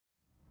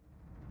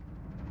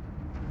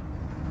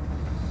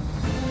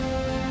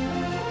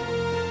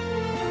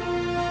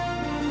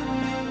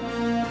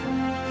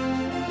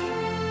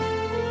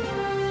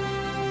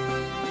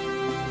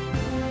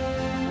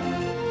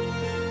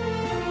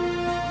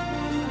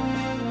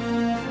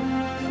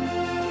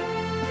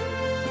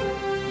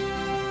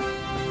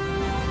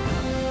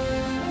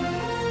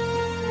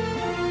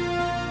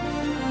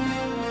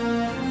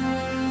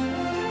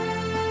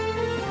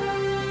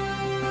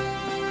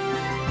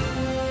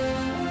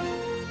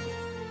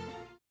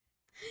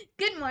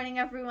Good morning,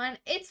 everyone.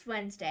 It's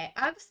Wednesday,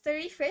 August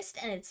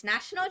 31st, and it's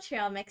National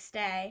Trail Mix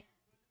Day.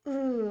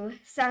 Ooh,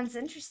 sounds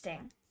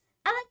interesting.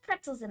 I like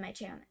pretzels in my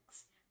trail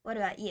mix. What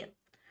about you?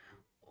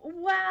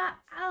 Well,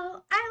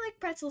 I like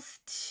pretzels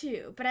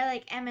too, but I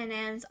like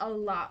M&Ms a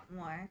lot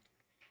more.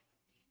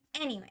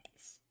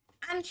 Anyways,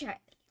 I'm Charlie.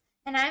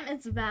 And I'm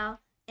Isabel,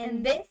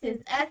 and this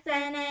is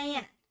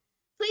SNAN.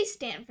 Please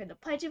stand for the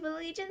Pledge of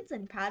Allegiance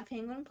and Proud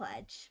Penguin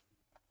Pledge.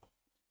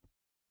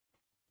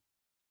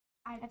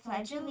 I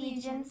pledge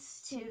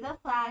allegiance to the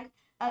flag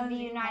of the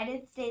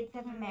United States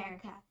of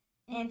America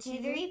and to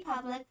the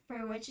republic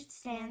for which it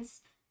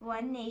stands,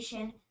 one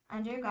nation,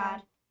 under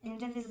God,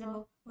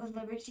 indivisible, with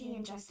liberty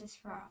and justice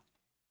for all.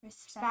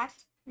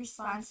 Respect,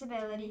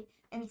 responsibility,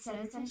 and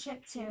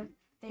citizenship too.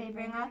 They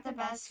bring out the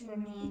best for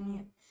me and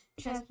you.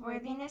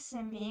 Trustworthiness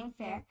and being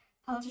fair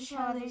help to show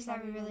others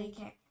that we really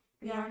care.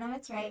 We all know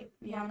it's right.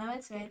 We all know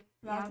it's good.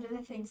 We all do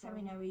the things that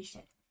we know we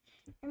should.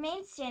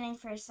 Remain standing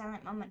for a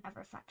silent moment of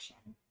reflection.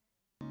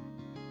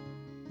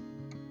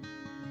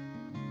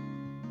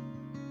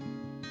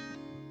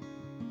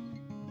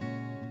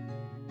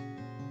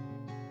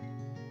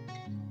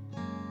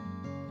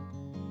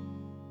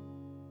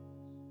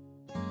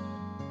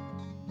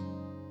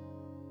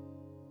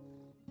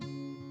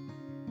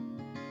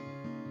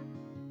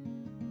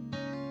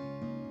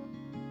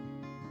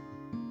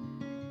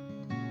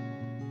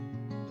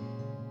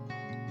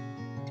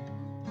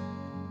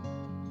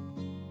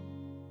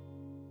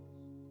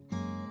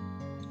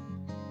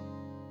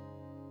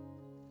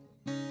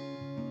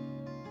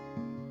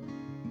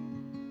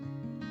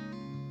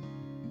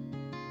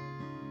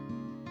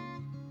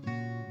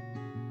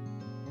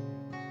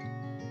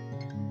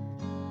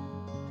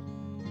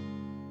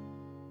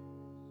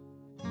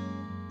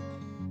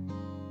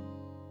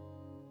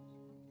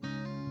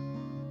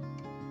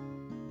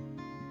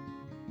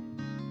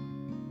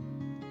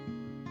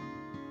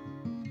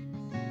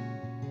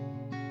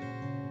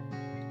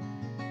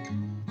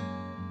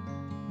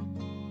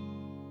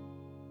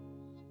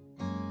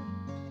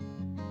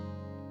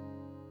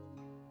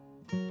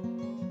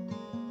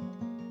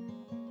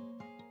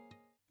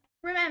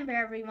 Remember,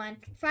 everyone,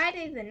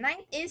 Friday the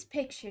 9th is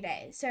Picture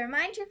Day, so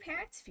remind your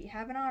parents if you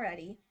haven't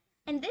already.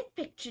 And this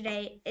picture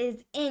day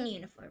is in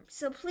uniform,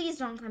 so please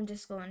don't come to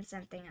school in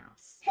something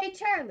else. Hey,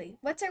 Charlie,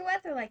 what's our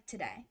weather like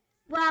today?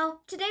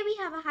 Well, today we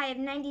have a high of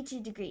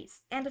 92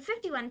 degrees and a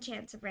 51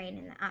 chance of rain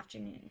in the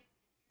afternoon.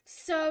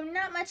 So,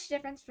 not much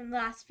difference from the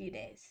last few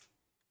days.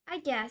 I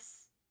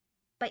guess.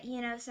 But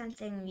you know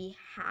something we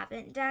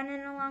haven't done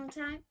in a long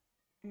time?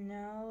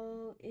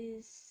 No,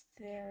 is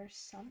there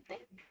something?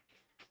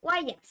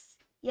 Why, yes.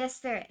 Yes,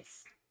 there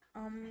is.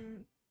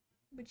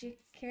 Would you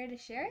care to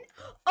share it?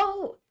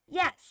 Oh,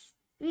 yes.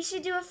 We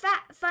should do a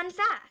fun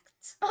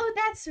fact. Oh,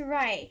 that's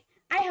right.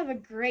 I have a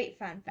great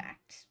fun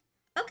fact.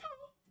 Okay.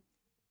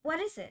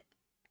 What is it?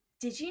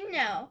 Did you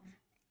know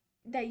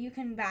that you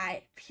can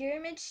buy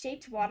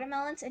pyramid-shaped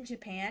watermelons in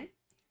Japan?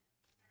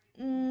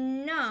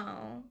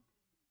 No.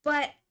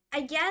 But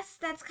I guess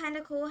that's kind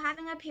of cool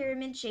having a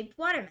pyramid-shaped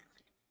watermelon.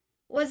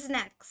 What's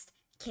next?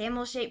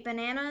 Camel-shaped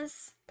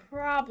bananas?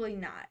 Probably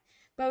not.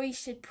 But we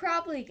should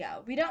probably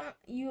go. We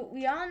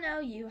all know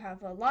you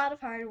have a lot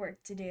of hard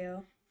work to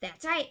do.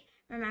 That's right.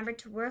 Remember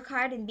to work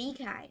hard and be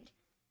kind.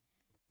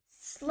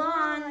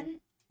 Slán!